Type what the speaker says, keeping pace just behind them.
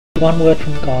one word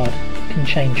from God can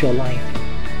change your life.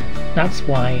 That's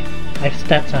why I've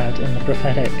stepped out in the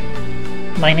prophetic.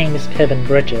 My name is Piven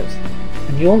Bridges,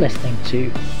 and you're listening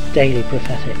to Daily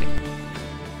Prophetic.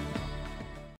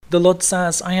 The Lord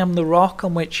says, I am the rock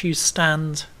on which you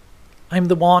stand. I'm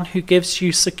the one who gives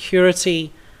you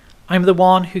security. I'm the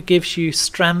one who gives you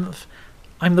strength.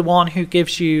 I'm the one who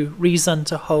gives you reason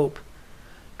to hope.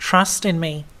 Trust in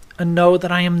me and know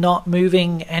that I am not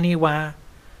moving anywhere.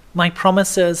 My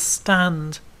promises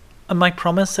stand, and my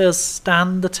promises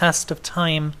stand the test of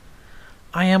time.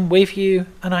 I am with you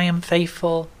and I am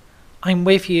faithful. I'm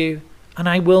with you and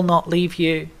I will not leave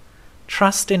you.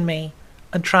 Trust in me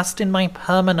and trust in my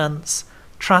permanence.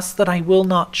 Trust that I will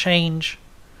not change.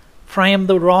 For I am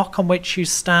the rock on which you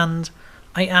stand.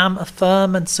 I am a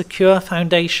firm and secure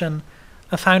foundation,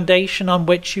 a foundation on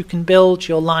which you can build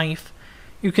your life.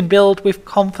 You can build with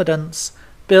confidence,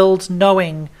 build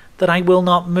knowing that I will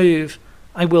not move,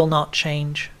 I will not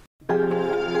change.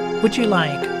 Would you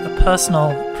like a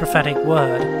personal prophetic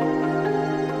word?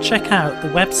 Check out the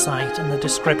website in the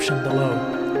description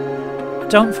below.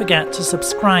 Don't forget to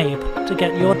subscribe to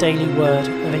get your daily word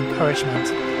of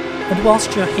encouragement. And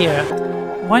whilst you're here,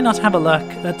 why not have a look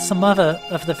at some other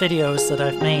of the videos that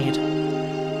I've made?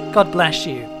 God bless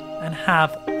you and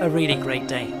have a really great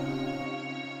day.